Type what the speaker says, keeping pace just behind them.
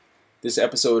This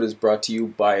episode is brought to you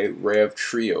by Rev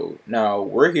Trio. Now,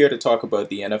 we're here to talk about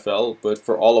the NFL, but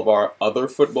for all of our other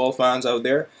football fans out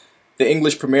there, the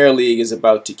English Premier League is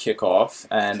about to kick off,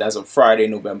 and as of Friday,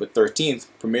 November 13th,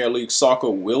 Premier League Soccer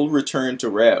will return to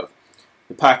Rev.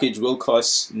 The package will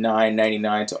cost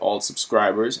 $9.99 to all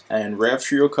subscribers, and Rev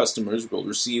Trio customers will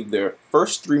receive their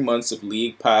first 3 months of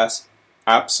League Pass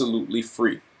absolutely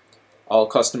free. All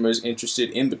customers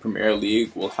interested in the Premier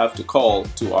League will have to call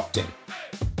to opt in.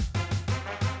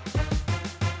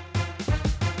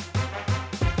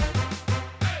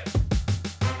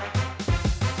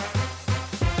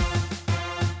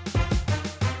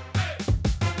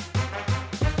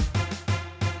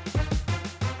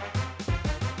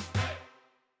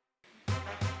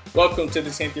 Welcome to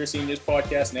the St. Clair Seniors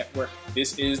Podcast Network.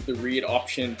 This is the read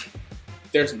option.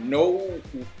 There's no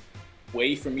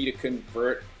way for me to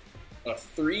convert a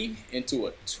 3 into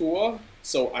a tour,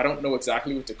 so I don't know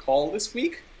exactly what to call this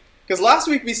week. Because last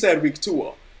week we said week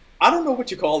tour. I don't know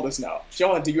what you call this now.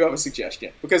 John, do you have a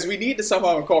suggestion? Because we need to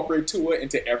somehow incorporate tour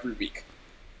into every week.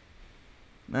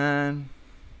 Man,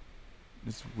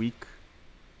 this week.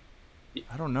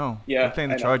 I don't know. Yeah, we're playing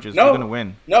the Chargers. No, we're gonna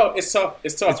win. No, it's tough.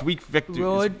 It's tough. It's week victory.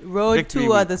 Road victory to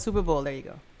week. the Super Bowl. There you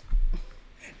go.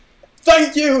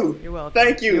 Thank you. You're welcome.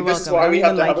 Thank you. You're This is welcome. why I we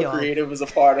don't have to even have like a y'all. creative as a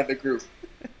part of the group.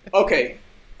 Okay,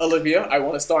 Olivia, I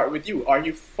want to start with you. Are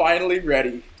you finally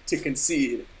ready to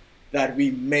concede that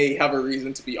we may have a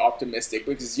reason to be optimistic?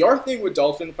 Because your thing with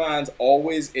Dolphin fans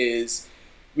always is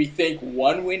we think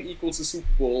one win equals a Super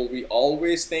Bowl. We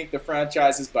always think the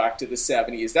franchise is back to the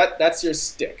 70s. That's your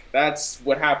stick. That's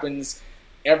what happens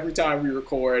every time we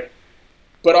record.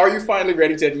 But are you finally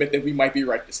ready to admit that we might be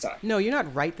right this time? No, you're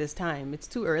not right this time. It's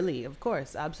too early. Of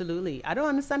course, absolutely. I don't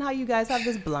understand how you guys have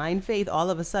this blind faith. All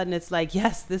of a sudden, it's like,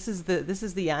 yes, this is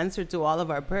the answer to all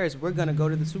of our prayers. We're gonna go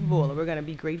to the Super Bowl, and we're gonna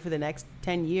be great for the next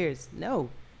 10 years. No,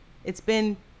 it's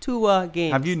been 2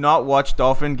 games. Have you not watched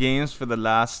Dolphin games for the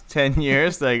last 10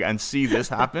 years, and see this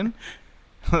happen?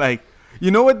 You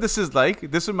know what this is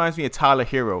like? This reminds me of Tyler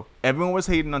Hero. Everyone was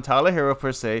hating on Tyler Hero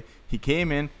per se. He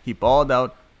came in, he balled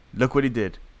out. Look what he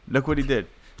did.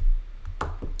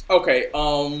 Okay,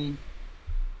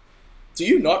 do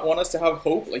you not want us to have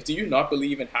hope? Do you not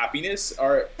believe in happiness?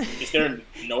 Or is there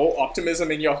no optimism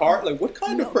in your heart? What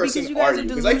kind of person because are guys you?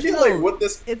 Because I feel like what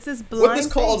this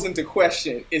calls into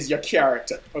question is your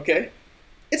character, okay?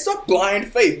 It's not blind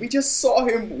faith. We just saw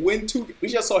him win we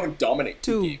just saw him dominate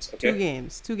two games, okay?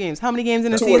 2 games. How many games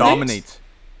in a Two season? Dominate.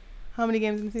 How many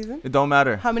games in the season? It don't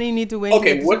matter. How many need to win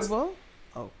Okay, to get the Super Bowl?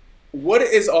 What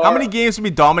is our... How many games did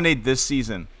we dominate this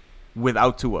season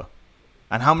without Tua?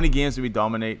 And how many games did we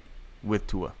dominate with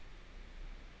Tua?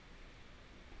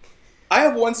 I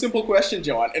have one simple question,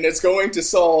 John, and it's going to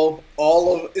solve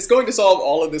all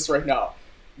of this right now.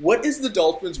 What is the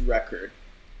Dolphins' record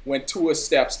when Tua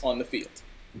steps on the field?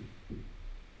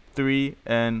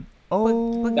 3-0.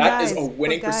 That is a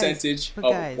winning percentage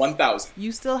of 1,000.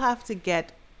 You still have to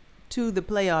get to the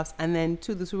playoffs and then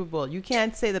to the Super Bowl. You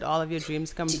can't say that all of your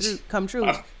dreams come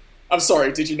true. I'm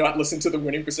sorry, did you not listen to the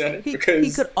winning percentage? Because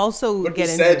he could also what get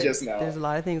we into said it. just now. There's a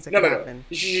lot of things that No. can happen.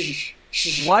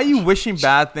 Why are you wishing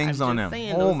bad things I'm on just him?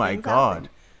 saying, Oh those my things God. happen.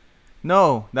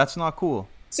 No, that's not cool.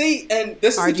 See, and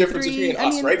this is the difference RG3, between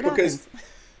us, right? Because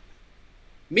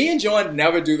me and John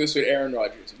never do this with Aaron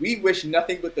Rodgers. We wish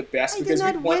nothing but the best because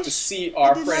we want to see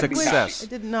our friend be happy. I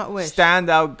did not wish.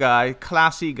 Standout guy,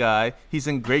 classy guy. He's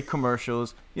in great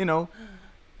commercials.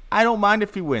 I don't mind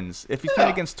if he wins. If he's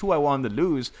playing against Tua, I want him to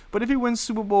lose. But if he wins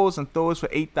Super Bowls and throws for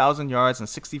 8,000 yards and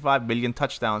 65 million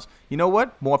touchdowns, you know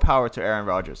what? More power to Aaron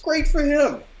Rodgers. Great for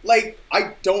him.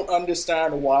 I don't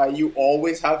understand why you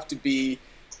always have to be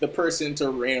the person to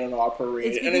rain on our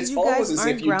parade. And it's almost as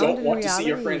if you don't want to see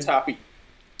your friends happy.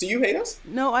 Do you hate us?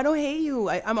 No, I don't hate you.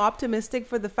 I'm optimistic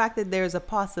for the fact that there's a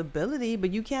possibility,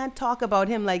 but you can't talk about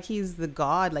him like he's the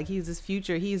God, like he's his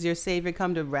future. He's your savior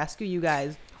come to rescue you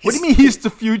guys. What do you mean he's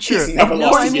the future? He's never No,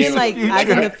 lost I a mean game. as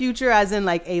in the future, as in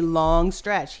a long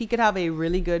stretch. He could have a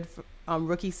really good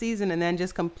rookie season and then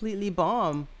just completely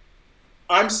bomb.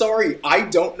 I'm sorry, I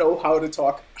don't know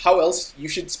how else you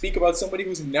should speak about somebody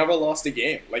who's never lost a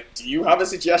game. Do you have a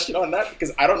suggestion on that?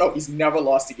 Because I don't know, he's never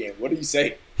lost a game. What do you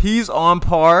say? He's on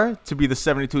par to be the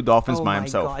 72 Dolphins by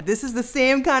himself. Oh my God, this is the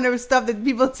same kind of stuff that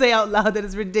people say out loud that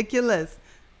is ridiculous.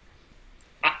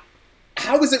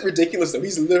 How is it ridiculous, though?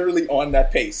 He's literally on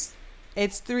that pace.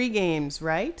 It's 3 games,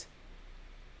 right?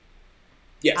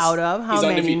 Yes. Out of how he's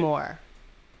many undefeated. more?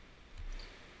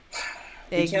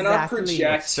 We cannot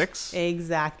project. 6?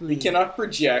 Exactly. We cannot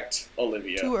project,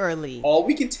 Olivia. Too early. All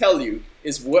we can tell you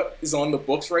is what is on the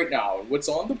books right now. And what's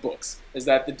on the books is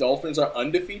that the Dolphins are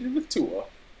undefeated with Tua,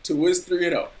 Tua is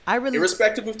 3-0.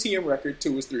 Irrespective of team record,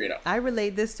 Tua is 3-0. I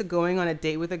relate this to going on a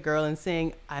date with a girl and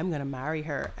saying, I'm going to marry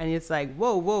her. And it's like,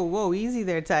 whoa, easy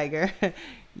there, Tiger. I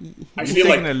You're feel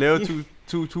taking like a little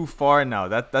too far now.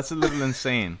 That's a little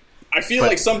insane. I feel But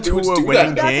like some dudes Tua do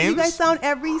winning that. That's what you games? guys sound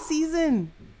every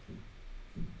season.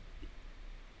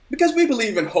 Because we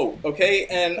believe in hope, okay?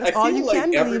 And That's I all feel you like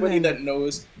can believe everybody in. that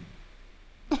knows.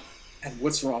 And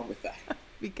what's wrong with that?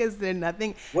 Because then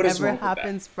nothing What is ever wrong with that?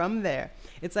 happens from there.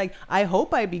 It's like, I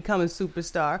hope I become a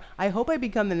superstar. I hope I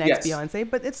become the next Yes. Beyonce,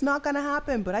 but it's not going to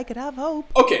happen. But I could have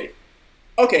hope.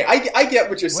 Okay, I get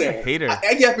what you're What a saying. hater.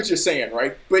 I get what you're saying,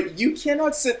 right? But you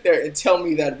cannot sit there and tell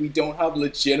me that we don't have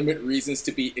legitimate reasons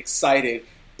to be excited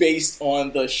based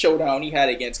on the showdown he had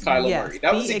against Kyler Yes, Murray.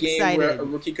 That be was a game where excited. a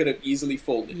rookie could have easily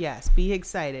folded. Yes, be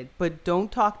excited. But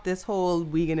don't talk this whole,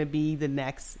 we going to be the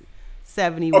next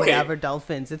 70 whatever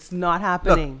Dolphins. It's not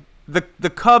happening. The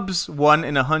Cubs won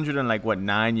in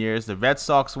 9 years. The Red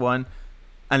Sox won,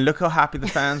 and look how happy the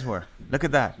fans were. Look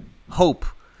at that hope.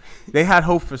 They had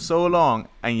hope for so long,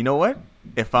 and you know what?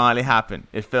 It finally happened.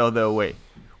 It fell their way.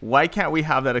 Why can't we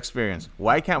have that experience?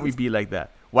 Why can't we be like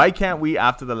that? Why can't we,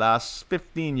 after the last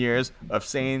 15 years of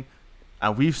saying,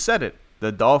 and we've said it,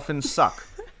 the Dolphins suck.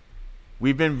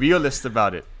 We've been realist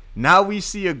about it. Now we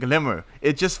see a glimmer.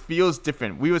 It just feels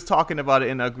different. We was talking about it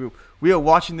in our group. We were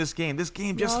watching this game. This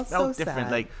game just Y'all felt so different.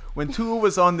 sad. Like when Tua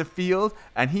was on the field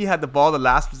and he had the ball the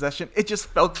last possession, it just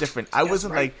felt different. I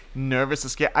wasn't right. like nervous or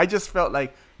scared. I just felt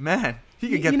like, man, he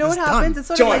could get You know this what happens? done. It's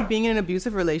sort John. of like being in an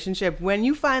abusive relationship. When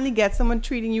you finally get someone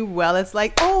treating you well, it's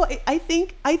like, oh, I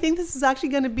think this is actually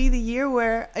going to be the year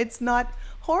where it's not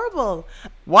horrible.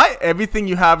 Why everything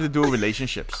you have to do with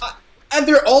relationships? And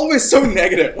they're always so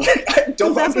negative. Like, I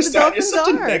don't That's what the understand. You're such a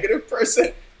Dolphins are. negative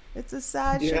person. It's a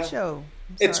sad Yeah. shit show.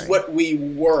 I'm It's sorry. what we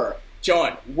were.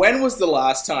 John, when was the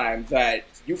last time that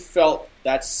you felt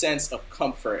that sense of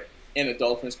comfort in a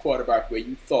Dolphins quarterback where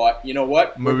you thought, you know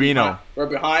what? Marino. We're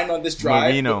behind on this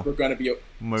drive, Marino. but we're going to be... So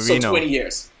Marino. 20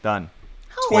 years. Done.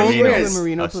 How 20 old were you years. when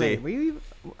Marino I'll played? say. Were you?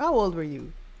 How old were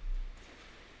you?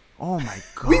 Oh my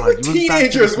God. We were You went back to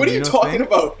teenagers. this What are you Marino talking thing?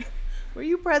 about? Were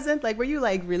you present? Like, were you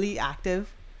like really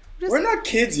active? Just, We're not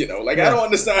kids, you know. Like, Yeah. I don't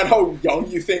understand how young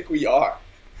you think we are.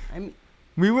 I mean,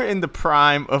 We were in the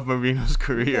prime of Marino's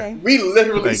career. okay. We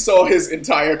literally Like- saw his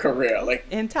entire career. Like,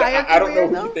 Entire I don't know career,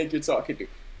 who though? you think you're talking to.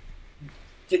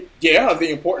 Yeah, the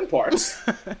important parts.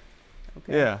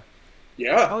 Okay. Yeah.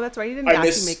 Yeah. Oh, that's right. He didn't I actually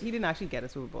miss- make. He didn't actually get a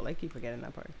Super Bowl. I keep forgetting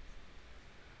that part.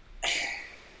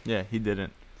 Yeah, he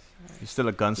didn't. He's still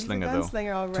a gunslinger, He's a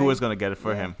gunslinger, all though. right. Tua's gonna get it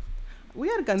for Yeah. him. We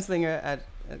had a gunslinger at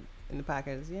in the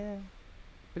Packers, yeah.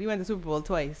 But he went to Super Bowl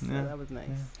twice, so Yeah. that was nice.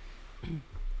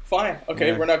 Fine. Okay,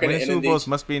 Yeah. we're not going to Winning Super Bowls inundate.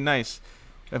 must be nice.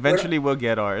 Eventually, we'll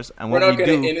get ours, and We're when not we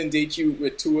going do, to inundate you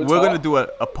with Tua we're gonna talk. do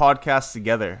a podcast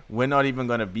together. We're not even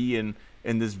gonna be in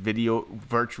this video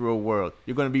virtual world.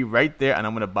 You're gonna be right there, and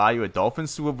I'm gonna buy you a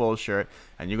Dolphins Super Bowl shirt,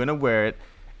 and you're gonna wear it,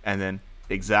 and then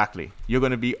exactly, you're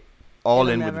gonna be all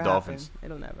It'll in with never the Dolphins. happen.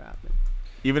 It'll never happen.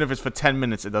 Even if it's for 10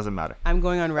 minutes, it doesn't matter. I'm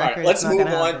going on All record. right, let's it's not move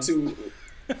gonna on happen.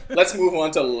 let's move on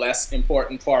to less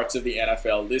important parts of the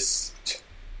NFL. This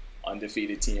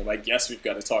undefeated team. I guess we've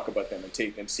got to talk about them and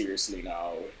take them seriously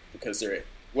now because they're.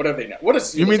 What are they now? What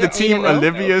is You mean the what's that? team 8-0?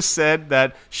 Olivia said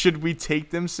that should we take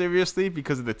them seriously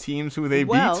because of the teams who they beat?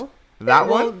 Well, That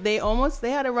well, one?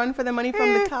 they had a run for the money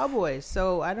from the Cowboys,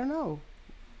 so I don't know.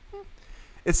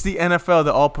 It's the NFL.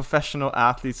 They're all professional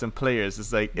athletes and players.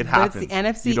 It's like it But happens. it's the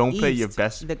NFC you don't East, play your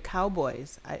best. The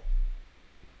Cowboys.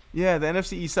 Yeah, the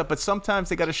NFC East up, but sometimes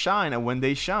they got to shine, and when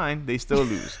they shine, they still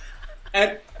lose.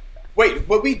 And wait,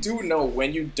 but we do know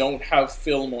when you don't have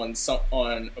film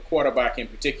on a quarterback in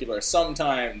particular,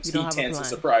 sometimes You he don't have a tends to plan.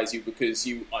 surprise you because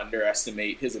you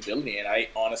underestimate his ability. And I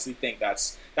honestly think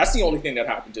that's the only thing that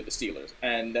happened to the Steelers.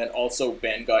 And then also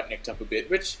Ben got nicked up a bit,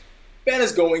 which Ben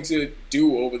is going to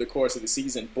do over the course of the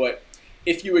season. But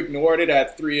if you ignored it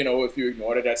at 3-0, if you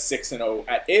ignored it at 6-0,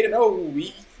 at 8-0,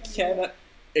 we cannot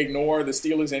ignore the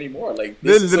Steelers anymore. Like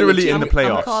They're this is a literally in the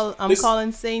legitimate- playoffs. I'm This-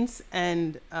 calling Saints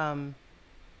and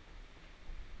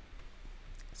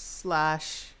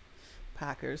slash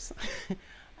Packers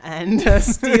and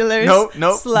Steelers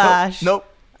Nope. slash Nope.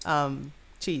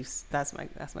 Chiefs. That's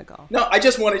my call. No, I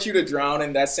just wanted you to drown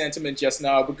in that sentiment just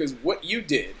now because what you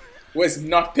did was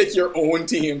not pick your own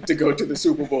team to go to the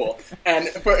Super Bowl. And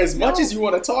for as much No. as you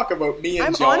want to talk about me and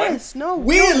I'm John, honest. No,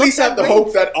 we don't at look least that have the great.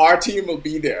 hope that our team will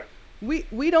be there.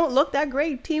 We don't look that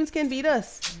great. Teams can beat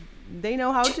us. They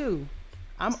know how to.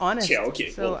 I'm honest. Yeah, okay,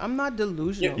 So well, I'm not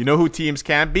delusional. You know who teams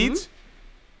can't beat?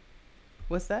 Hmm?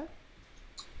 What's that?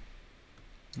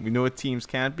 We know what teams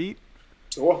can't beat.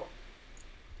 Sure.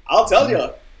 I'll tell you.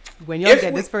 When y'all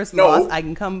get this first no. loss, I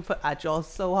can come at y'all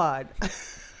so hard.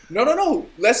 No.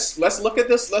 Let's look at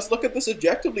this. Let's look at this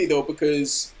objectively, though,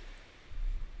 because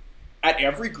at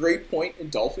every great point in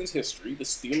Dolphins history, the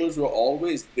Steelers were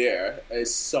always there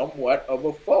as somewhat of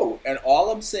a foe. And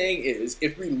all I'm saying is,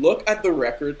 if we look at the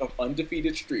record of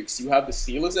undefeated streaks, you have the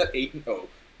Steelers at 8-0,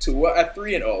 Tua at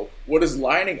 3-0. What is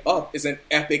lining up is an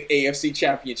epic AFC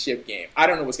Championship game. I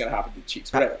don't know what's going to happen to the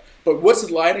Chiefs, whatever. But what's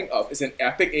lining up is an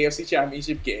epic AFC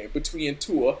Championship game between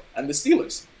Tua and the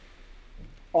Steelers.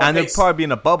 And they'll probably be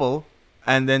in a bubble,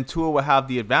 and then Tua will have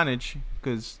the advantage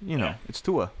because, it's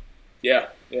Tua. Yeah.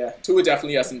 Tua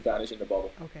definitely has an advantage in the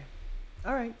bubble. Okay.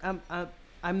 All right.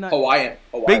 I'm not... Hawaiian.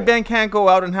 Big Ben can't go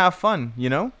out and have fun,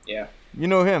 Yeah. You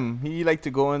know him. He like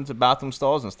to go into bathroom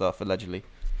stalls and stuff, allegedly.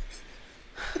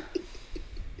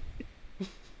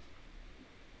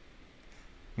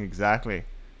 Exactly.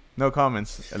 No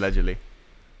comments, allegedly.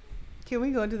 Can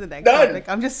we go to the next Done. topic?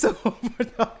 I'm just so over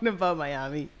talking about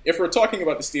Miami. If we're talking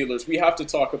about the Steelers, we have to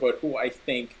talk about who I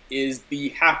think is the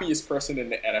happiest person in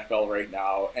the NFL right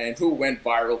now and who went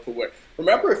viral for what.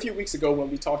 Remember a few weeks ago when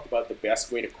we talked about the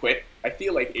best way to quit? I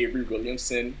feel like Avery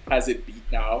Williamson has it beat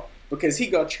now because he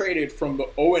got traded from the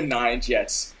 0-9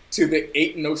 Jets to the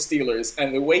 8-0 Steelers,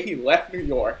 and the way he left New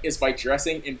York is by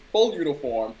dressing in full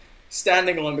uniform,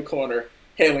 standing on the corner,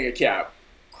 hailing a cab.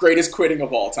 Greatest quitting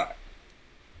of all time.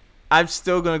 I'm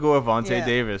still going to go with Vontae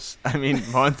Davis. I mean,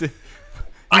 Vontae...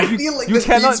 I feel like this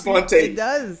beats Vontae. It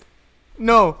does.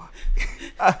 No.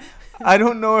 I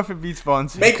don't know if it beats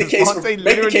Vontae. Make the case for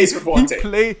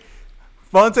Vontae.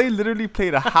 Vontae literally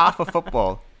played a half of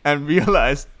football and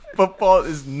realized football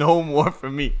is no more for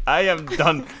me. I am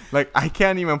done. Like, I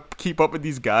can't even keep up with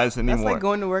these guys anymore. That's like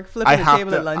going to work, flipping the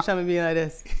table at lunchtime and being like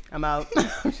this. I'm out.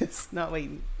 I'm just not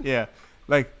waiting. Yeah.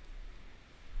 Like...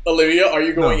 Olivia, are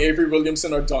you going Avery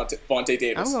Williamson or Vontae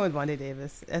Davis? I'm going with Vontae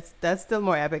Davis. That's still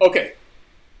more epic. Okay.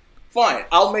 Fine.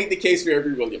 I'll make the case for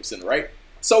Avery Williamson, right?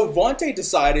 So Vontae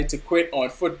decided to quit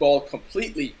on football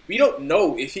completely. We don't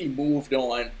know if he moved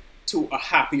on to a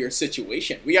happier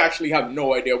situation. We actually have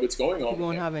no idea what's going on. He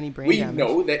won't have any brain damage.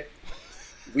 Know that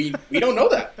we don't know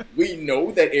that. We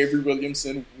know that Avery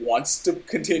Williamson wants to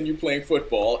continue playing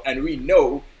football, and we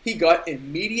know he got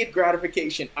immediate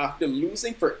gratification after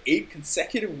losing for 8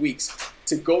 consecutive weeks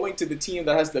to going to the team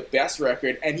that has the best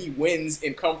record, and he wins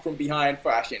in come-from-behind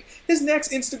fashion. His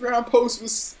next Instagram post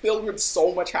was filled with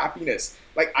so much happiness.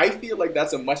 Like, I feel like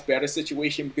that's a much better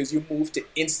situation because you move to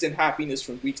instant happiness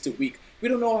from week to week. We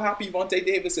don't know how happy Vontae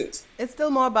Davis is. It's still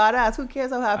more badass. Who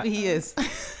cares how happy he is?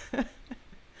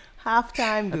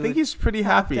 Halftime, dude. I think he's pretty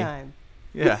happy. Halftime.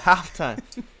 Yeah, halftime.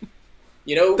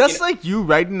 That's like you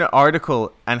writing an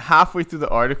article, and halfway through the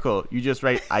article, you just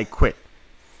write, I quit.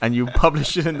 And you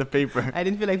publish it in the paper. I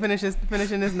didn't feel like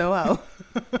finishing this know-how.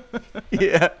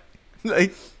 Yeah.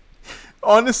 Like,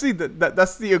 honestly,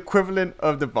 that's the equivalent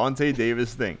of the Vontae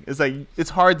Davis thing. It's like, it's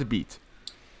hard to beat.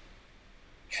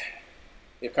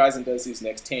 If Kaizen does these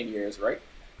next 10 years, right?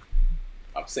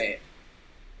 I'm saying,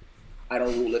 I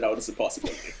don't rule it out as a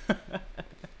possibility.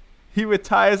 He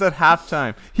retires at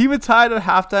halftime. He retired at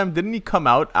halftime. Didn't he come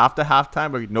out after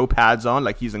halftime with no pads on,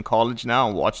 like he's in college now,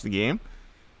 and watch the game?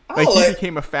 Like, he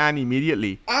became a fan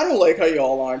immediately. I don't like how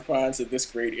y'all aren't fans of this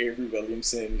great Avery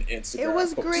Williamson Instagram. It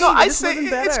was post. great. No, I this say wasn't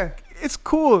better. it's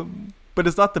cool, but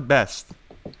it's not the best.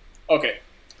 Okay.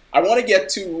 I want to get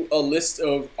to a list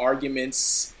of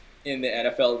arguments in the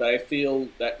NFL that I feel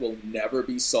that will never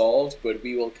be solved, but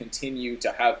we will continue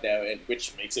to have them, and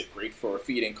which makes it great for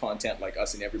feeding content like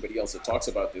us and everybody else that talks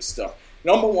about this stuff.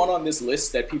 Number one on this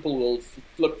list that people will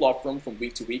flip-flop from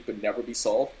week to week but never be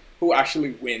solved, who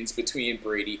actually wins between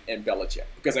Brady and Belichick.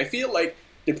 Because I feel like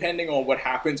depending on what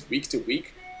happens week to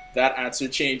week, that answer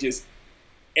changes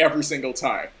every single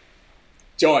time.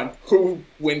 John, who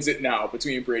wins it now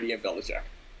between Brady and Belichick?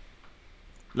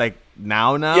 Like,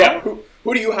 now? Yeah,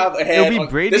 who do you have ahead? It'll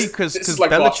be Brady because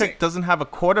like Belichick boxing. doesn't have a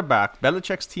quarterback.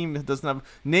 Belichick's team doesn't have...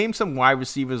 Name some wide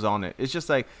receivers on it. It's just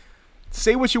like,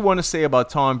 say what you want to say about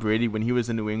Tom Brady when he was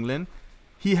in New England.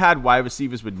 He had wide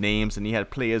receivers with names and he had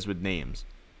players with names.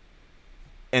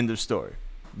 End of story.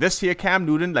 This here, Cam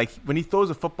Newton, like, when he throws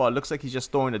a football, it looks like he's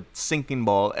just throwing a sinking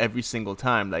ball every single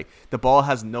time. Like, the ball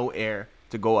has no air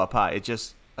to go up high. It's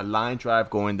just a line drive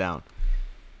going down.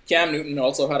 Cam Newton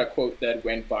also had a quote that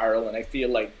went viral, and I feel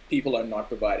like people are not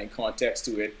providing context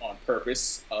to it on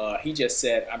purpose. He just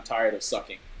said, "I'm tired of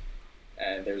sucking."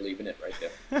 And they're leaving it right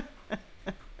there.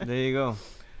 There you go.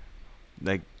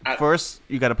 Like, first,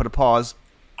 you got to put a pause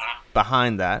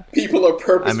behind that. People are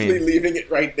purposely leaving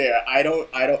it right there. I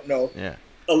don't know. Yeah.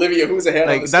 Olivia, who's ahead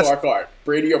on the scorecard?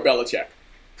 Brady or Belichick?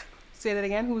 Say that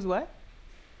again. Who's what?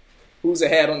 who's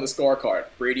ahead on the scorecard,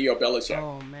 Brady or Belichick?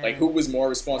 Oh, man. Like, who was more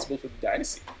responsible for the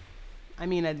dynasty? I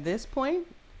mean, at this point,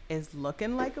 it's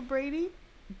looking like a Brady,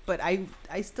 but I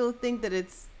still think that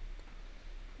it's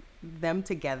them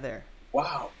together.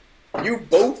 Wow. You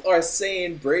both are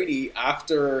saying Brady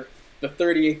after the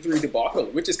 38-3 debacle,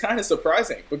 which is kind of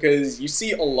surprising because you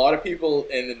see a lot of people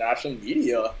in the national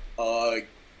media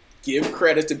give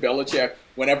credit to Belichick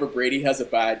whenever Brady has a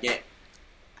bad game.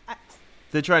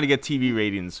 They're trying to get TV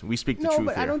ratings. We speak the truth No,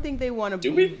 but here. I don't think they want to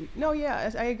Do be. we? No,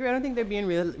 yeah, I agree. I don't think they're being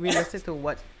realistic to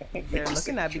what they're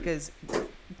looking at because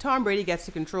Tom Brady gets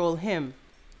to control him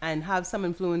and have some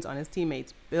influence on his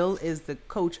teammates. Bill is the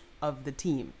coach of the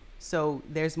team. So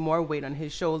there's more weight on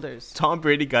his shoulders. Tom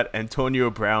Brady got Antonio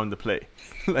Brown to play.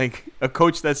 Like a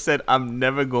coach that said, I'm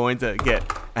never going to get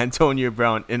Antonio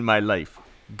Brown in my life.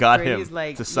 Got Brady's him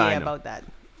like, to sign yeah, him. about that.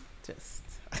 Just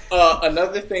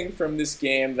Another thing from this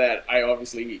game that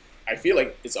I feel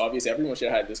like it's obvious everyone should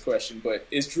have had this question, but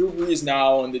is Drew Brees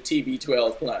now on the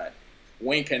TB12 plan?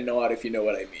 Wink and nod if you know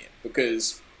what I mean.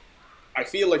 Because I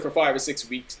feel like for 5 or 6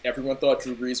 weeks, everyone thought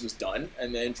Drew Brees was done,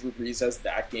 and then Drew Brees has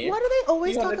that game. why do they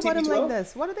always He's on talk the about him TB12? like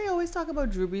this? Why do they always talk about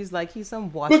Drew Brees like he's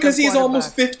some washed-up Because he's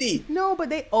almost quarterback? 50. No, but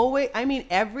they always, I mean,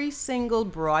 every single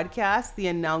broadcast, the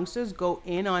announcers go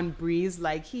in on Breeze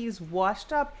like he's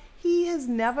washed up. He has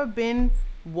never been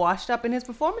washed up in his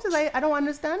performances. I don't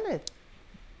understand it.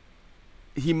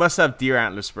 He must have deer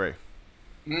antler spray.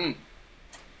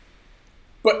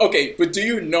 But do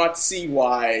you not see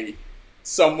why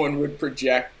someone would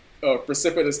project a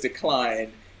precipitous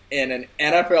decline in an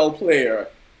NFL player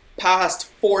past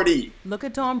 40? Look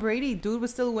at Tom Brady. Dude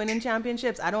was still winning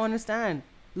championships. I don't understand.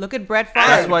 Look at Brett Favre.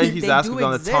 That's why he's They asking do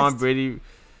on the exist. Tom Brady.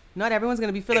 Not everyone's going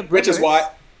to be Philip Which is Rivers. why...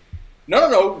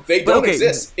 No, they But don't okay.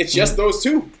 exist. It's just those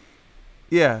two.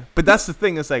 Yeah, but that's the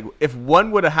thing. It's like if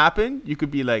one would have happened, you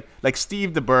could be like Steve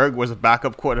DeBerg was a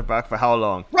backup quarterback for how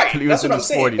long? Right, Till he that's was in what I'm his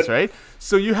saying, 40s, but- right?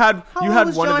 So you had How you old had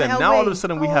was one of John them. Now all of a Elway?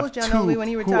 sudden we How old have was two John Elway when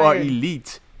he who are retired?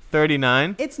 elite,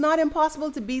 39. It's not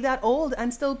impossible to be that old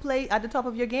and still play at the top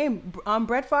of your game.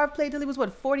 Brett Favre played till he was,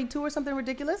 42 or something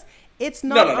ridiculous? It's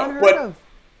not No, unheard but- of.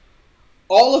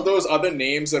 All of those other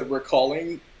names that we're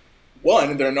calling,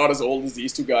 one, they're not as old as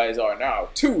these two guys are now.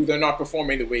 Two, they're not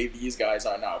performing the way these guys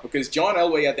are now. Because John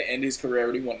Elway, at the end of his career,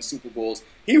 when he won the Super Bowls,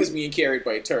 he was being carried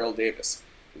by Terrell Davis.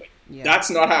 Yeah. That's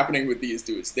not happening with these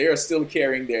dudes. They are still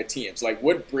carrying their teams. Like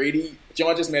what Brady,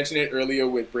 John just mentioned it earlier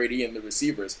with Brady and the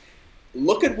receivers.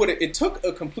 Look at what it took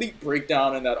a complete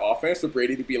breakdown in that offense for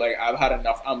Brady to be like, I've had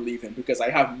enough, I'm leaving because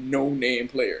I have no name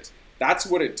players. That's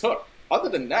what it took. Other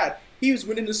than that, he was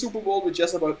winning the Super Bowl with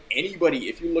just about anybody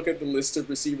if you look at the list of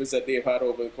receivers that they've had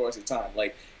over the course of time.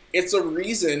 Like, it's a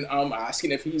reason I'm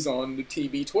asking if he's on the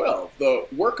TB12, the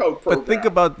workout program. But think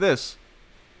about this.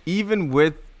 Even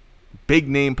with big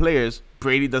name players,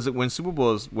 Brady doesn't win Super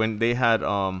Bowls when they had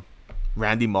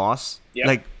Randy Moss. Yeah.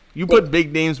 Like you But- put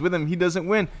big names with him, he doesn't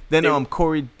win. Then They-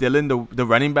 Corey Dillon, the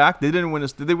running back, they didn't win.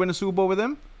 Did they win a Super Bowl with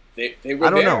him? They were I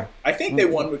don't there. know. I think they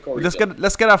won with Corey. Let's Dillon.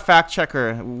 get our fact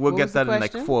checker. We'll What get was the that in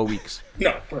like question? 4 weeks.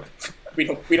 No, we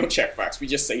don't check facts. We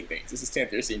just say things. This is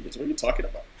 10th year seniors. What are you talking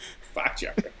about? Fact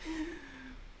checker.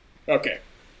 Okay.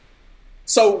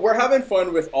 So we're having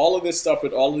fun with all of this stuff,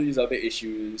 with all of these other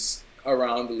issues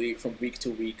around the league from week to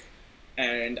week.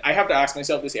 And I have to ask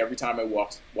myself this every time I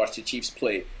watch the Chiefs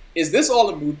play. Is this all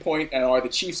a moot point, and are the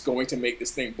Chiefs going to make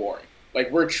this thing boring?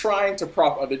 Like, we're trying to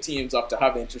prop other teams up to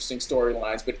have interesting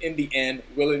storylines, but in the end,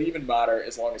 will it even matter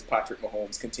as long as Patrick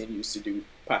Mahomes continues to do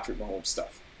Patrick Mahomes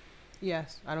stuff?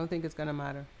 Yes, I don't think it's going to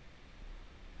matter.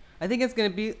 I think it's going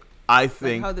to be I like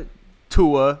think how the...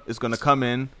 Tua is going to come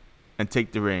in and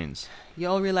take the reins.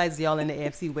 Y'all realize y'all in the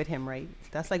AFC with him, right?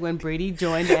 That's like when Brady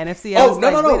joined the NFC. I Oh, was no,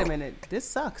 like, no. wait a minute. This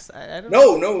sucks. I don't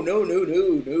No.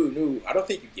 I don't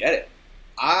think you get it.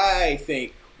 I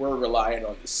think we're relying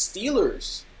on the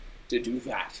Steelers to do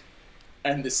that.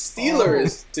 And the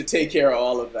Steelers to take care of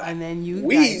all of that. And then you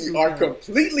we guys who are don't.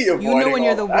 completely avoiding You know when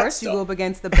you're all the of that worst, you stuff. go up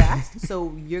against the best.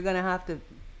 So you're going to have to...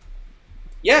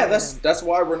 Yeah, that's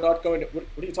why we're not going to... What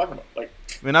are you talking about? Like,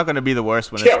 We're not going to be the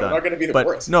worst when Yeah, it's we're done. not gonna be the but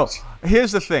worst. No,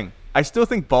 here's the thing. I still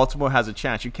think Baltimore has a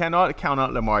chance. You cannot count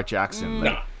out Lamar Jackson.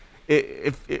 Like, Nah.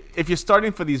 if you're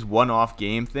starting for these one-off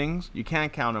game things, you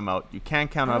can't count him out. You can't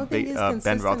count I out don't think he's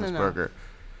Ben consistent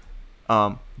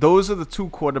Roethlisberger. Those are the two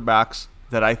quarterbacks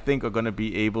that I think are going to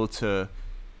be able to,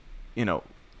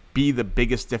 be the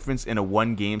biggest difference in a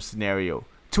one-game scenario.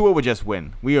 Tua would just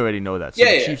win. We already know that. So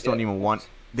Yeah, the yeah, Chiefs yeah. don't even want.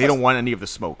 They don't want any of the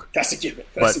smoke. That's a given.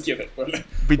 That's But a given.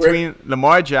 Between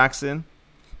Lamar Jackson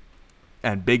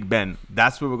and Big Ben,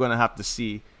 that's where we're going to have to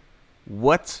see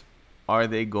what are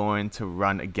they going to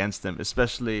run against them,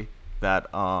 especially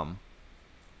that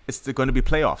it's going to be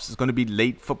playoffs. It's going to be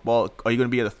late football. Are you going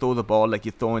to be able to throw the ball like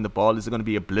you're throwing the ball? Is it going to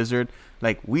be a blizzard?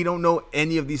 Like, we don't know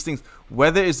any of these things.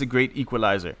 Weather is the great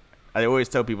equalizer. I always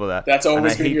tell people that. That's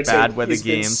always been your bad take. weather He's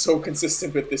games. been so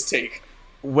consistent with this take.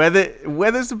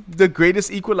 Weather's the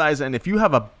greatest equalizer, and if you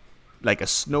have a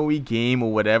snowy game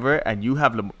or whatever, and you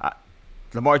have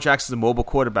Lamar Jackson's a mobile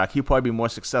quarterback, he'll probably be more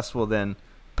successful than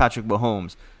Patrick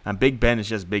Mahomes. And Big Ben is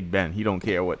just Big Ben. He don't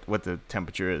care what the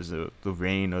temperature is, or the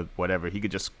rain or whatever. He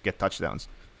could just get touchdowns.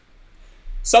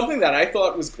 Something that I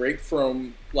thought was great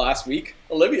from last week,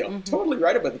 Olivia, totally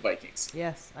right about the Vikings.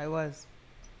 Yes, I was.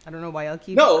 I don't know why I'll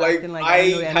keep I acting like I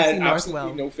know the had NFC North absolutely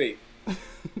well. no faith.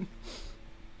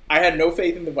 I had no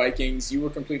faith in the Vikings. You were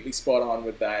completely spot on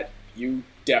with that. You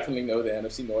definitely know the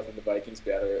NFC North and the Vikings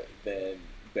better than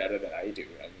I do.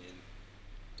 I mean,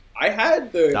 I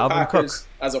had the Dalvin Packers Cook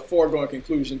as a foregone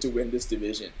conclusion to win this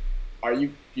division. Are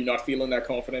you not feeling that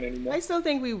confident anymore? I still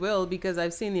think we will, because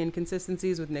I've seen the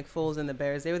inconsistencies with Nick Foles and the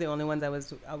Bears. They were the only ones I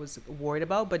was worried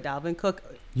about. But Dalvin Cook,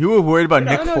 You were worried about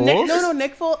Nick Foles?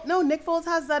 Nick Foles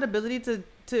has that ability to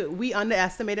we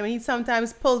underestimate him, and he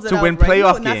sometimes pulls it To out win right.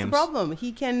 playoff And that's the games. problem.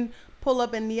 He can pull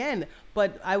up in the end.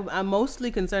 But I'm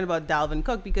mostly concerned about Dalvin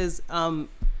Cook because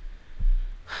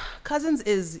Cousins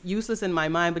is useless in my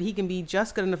mind, but he can be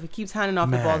just good enough. If he keeps handing off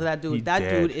the ball to that dude. That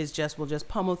dude will just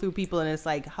pummel through people, and it's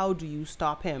like, how do you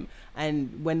stop him?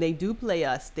 And when they do play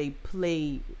us, they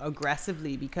play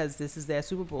aggressively because this is their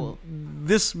Super Bowl.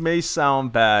 This may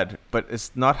sound bad, but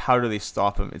it's not how do they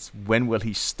stop him. It's when will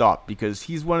he stop? Because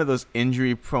he's one of those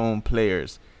injury-prone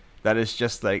players that is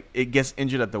just like, it gets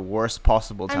injured at the worst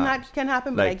possible time. And that can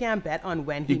happen, but I can't bet on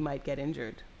when he might get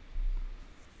injured.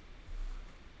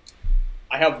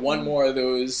 I have one more of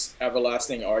those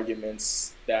everlasting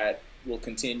arguments that will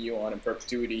continue on in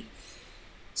perpetuity.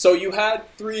 So you had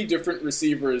 3 different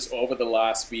receivers over the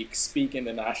last week speak in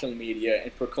the national media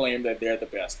and proclaim that they're the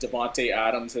best. Davante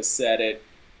Adams has said it.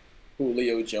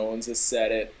 Julio Jones has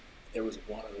said it. There was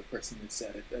one other person that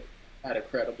said it that had a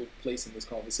credible place in this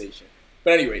conversation.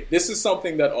 But anyway, this is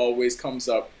something that always comes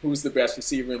up. Who's the best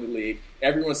receiver in the league?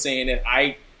 Everyone's saying it.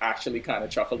 I actually kind of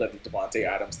chuckled at the Davante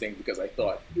Adams thing because I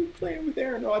thought, you're playing with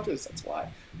Aaron Rodgers, that's why.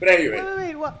 But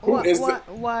anyway,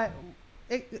 What?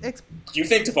 do you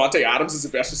think Davante Adams is the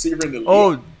best receiver in the league?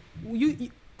 Oh, You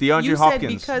DeAndre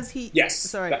Hopkins. said because he... Yes.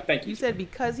 Sorry. Thank you. You said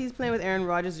because he's playing with Aaron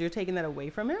Rodgers, you're taking that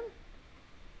away from him?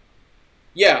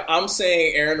 Yeah, I'm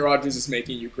saying Aaron Rodgers is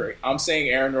making you great. I'm saying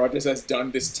Aaron Rodgers has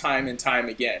done this time and time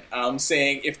again. I'm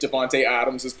saying if Davante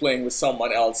Adams is playing with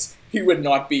someone else, he would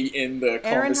not be in the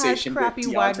conversation with Aaron has crappy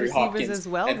wide DeAndre receivers Hopkins as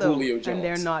well, and though, Julio Jones. and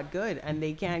they're not good, and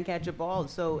they can't catch a ball.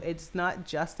 So it's not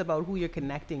just about who you're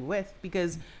connecting with,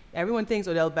 because everyone thinks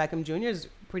Odell Beckham Jr. is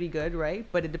pretty good, right?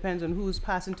 But it depends on who's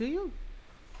passing to you.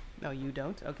 No, you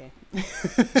don't? Okay.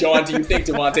 John, do you think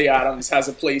Davante Adams has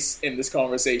a place in this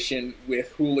conversation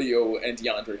with Julio and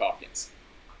DeAndre Hopkins?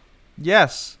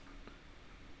 Yes.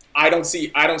 I don't see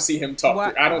him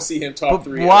top 3. I don't see him top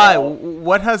 3. Why?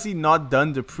 What has he not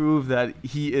done to prove that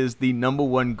he is the number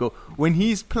one goal? When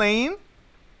he's playing,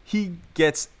 he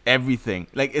gets everything.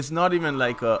 Like, it's not even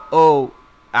like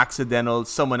accidental,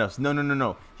 someone else.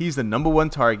 No. He's the number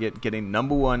one target, getting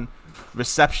number one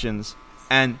receptions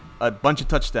and a bunch of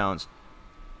touchdowns.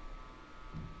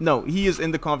 No, he is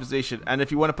in the conversation. And if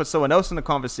you want to put someone else in the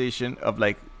conversation of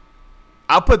like,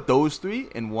 I'll put those 3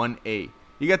 in 1A.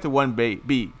 You get to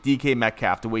 1B, DK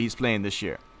Metcalf, the way he's playing this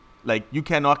year. Like, you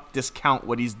cannot discount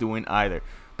what he's doing either.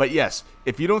 But yes,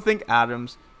 if you don't think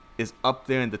Adams is up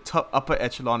there in the upper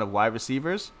echelon of wide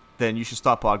receivers, then you should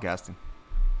stop podcasting.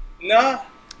 No.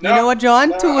 You know what,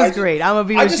 John? 2 is great. I'm going to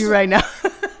be with you right now.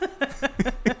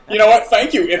 You know what?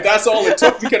 Thank you. If that's all it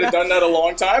took, we could have done that a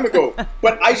long time ago.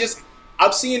 But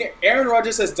I've seen Aaron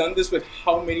Rodgers has done this with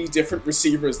how many different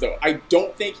receivers, though. I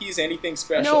don't think he's anything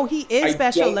special. No, he is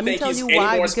special. Let me tell you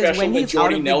why. Because when he's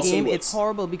out of the game, it's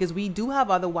horrible. Because we do have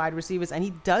other wide receivers, and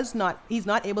he's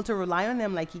not able to rely on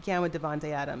them like he can with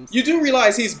Davante Adams. You do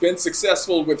realize he's been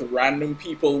successful with random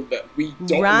people that we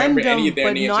don't remember any of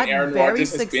their names, and Aaron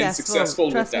Rodgers has been successful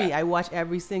with that. Trust me, I watch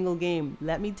every single game.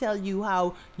 Let me tell you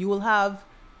how you will have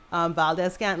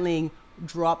Valdez-Scantling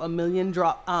drop a million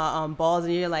balls,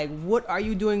 and you're like, what are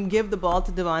you doing? Give the ball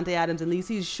to Davante Adams. At least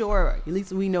he's sure. At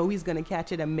least we know he's going to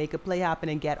catch it and make a play happen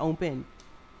and get open.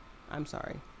 I'm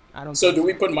sorry. I don't. So do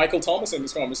we put Michael Thomas in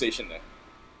this conversation then?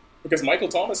 Because Michael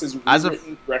Thomas has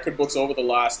written record books over the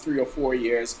last 3 or 4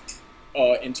 years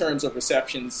in terms of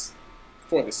receptions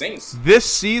for the Saints. This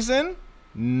season,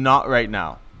 not right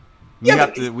now. He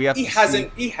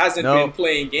hasn't been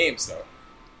playing games though.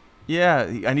 Yeah,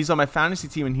 and he's on my fantasy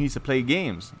team, and he needs to play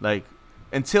games. Like,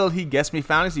 until he gets me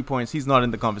fantasy points, he's not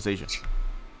in the conversation.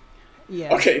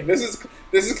 Yeah. Okay, this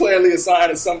is clearly a sign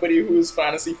of somebody whose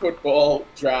fantasy football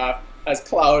draft has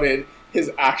clouded his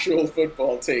actual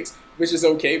football takes, which is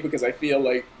okay because I feel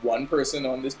like one person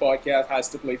on this podcast has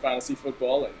to play fantasy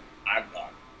football and I'm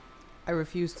not. I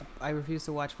refuse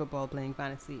to watch football playing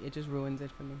fantasy. It just ruins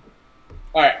it for me.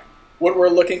 All right, what we're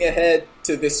looking ahead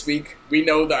to this week, we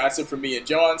know the answer from me and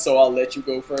John, so I'll let you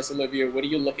go first, Olivia. What are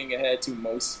you looking ahead to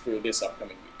most for this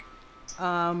upcoming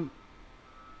week?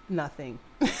 Nothing.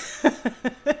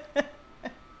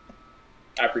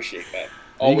 I appreciate that.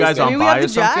 Are you guys I on mean, we bye have or the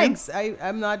something? Jags.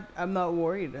 I'm not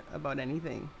worried about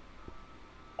anything.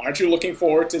 Aren't you looking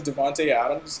forward to Devontae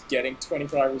Adams getting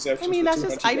 25 receptions? I mean, for that's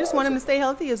just. 200 I just want him to yards? stay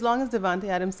healthy. As long as Devontae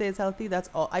Adams stays healthy,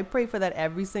 that's all. I pray for that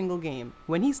every single game.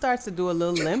 When he starts to do a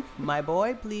little limp, my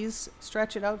boy, please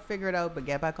stretch it out, figure it out, but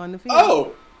get back on the field.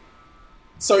 Oh,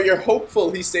 so you're hopeful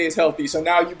he stays healthy. So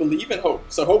now you believe in hope.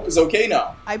 So hope is okay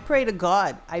now. I pray to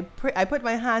God. I put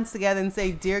my hands together and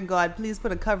say, "Dear God, please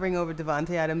put a covering over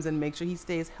Devontae Adams and make sure he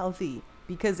stays healthy."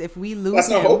 Because if we lose That's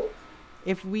him, no hope.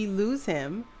 if we lose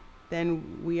him,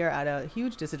 then we are at a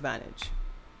huge disadvantage.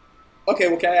 Okay,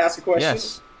 well, can I ask a question?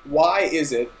 Yes. Why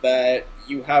is it that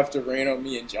you have to rain on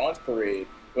me and John's parade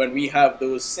when we have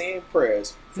those same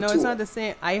prayers for No, Tua? it's not the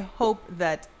same. I hope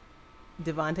that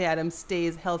Devontae Adams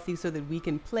stays healthy so that we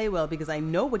can play well because I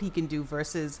know what he can do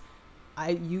versus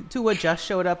Tua just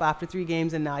showed up after 3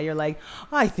 games and now you're like,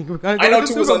 I think we're going to I go know to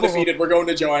the Tua's Super Bowl. undefeated. We're going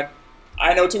to John.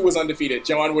 I know Tua's undefeated.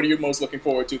 John, what are you most looking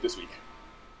forward to this week?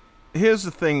 Here's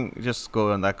the thing, just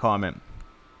go on that comment.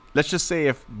 Let's just say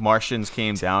if Martians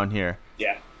came down here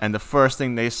Yeah. and the first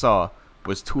thing they saw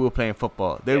was Tua playing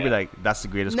football, they would be Yeah. like, that's the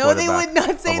greatest No, they quarterback would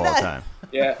not say of that. all time.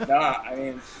 Yeah, nah, I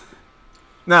mean,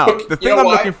 Now, Look, the you thing know I'm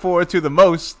why? looking forward to the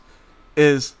most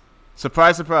is,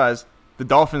 surprise, surprise, the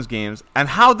Dolphins games and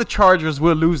how the Chargers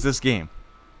will lose this game.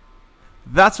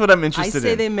 That's what I'm I interested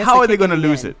say in. they miss How a are they kick going to at the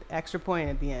lose end. it? Extra point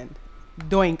at the end.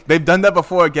 Doink. They've done that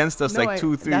before against us No, like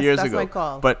 2-3 that's- years that's ago. my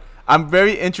call. But I'm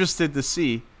very interested to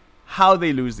see how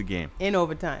they lose the game. In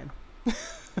overtime.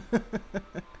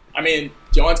 I mean,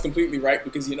 John's completely right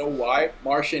because you know why?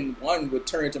 Martian 1 would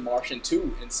turn to Martian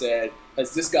 2 and said,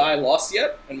 has this guy lost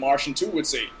yet? And Martian 2 would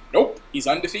say, nope, he's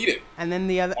undefeated. And then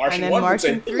the other, Martian and then 1 would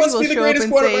Martian say, 3 he must will be the show up greatest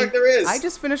and say, quarterback there is. I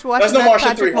just finished watching no that Martian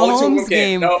Patrick 3. Only 2 of them Mahomes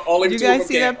game. can. No, only Did 2 you of guys them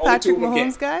see can. that Only 2 Patrick of them can.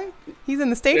 Mahomes guy? He's in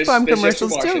the State There's Farm just two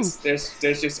commercials too. Martians.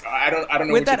 There's just I don't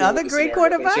know With what that you do other with this great scenario, but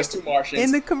quarterback There's just 2 Martians.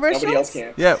 in the Nobody else commercials?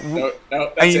 can. Yeah, No,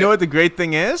 that's and you it. know what the great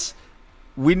thing is?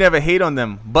 We never hate on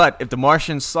them. But if the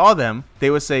Martians saw them, they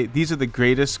would say, these are the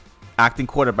greatest acting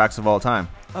quarterbacks of all time.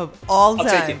 Of all I'll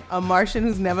take time. it. A Martian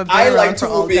who's never been I around like for Tua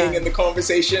all being time. in the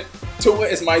conversation. Tua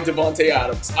is my Devontae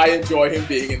Adams. I enjoy him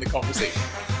being in the conversation.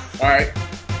 All right.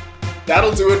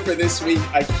 That'll do it for this week.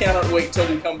 I cannot wait till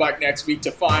we come back next week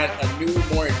to find a new,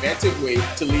 more inventive way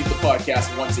to lead the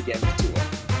podcast once again with Tua.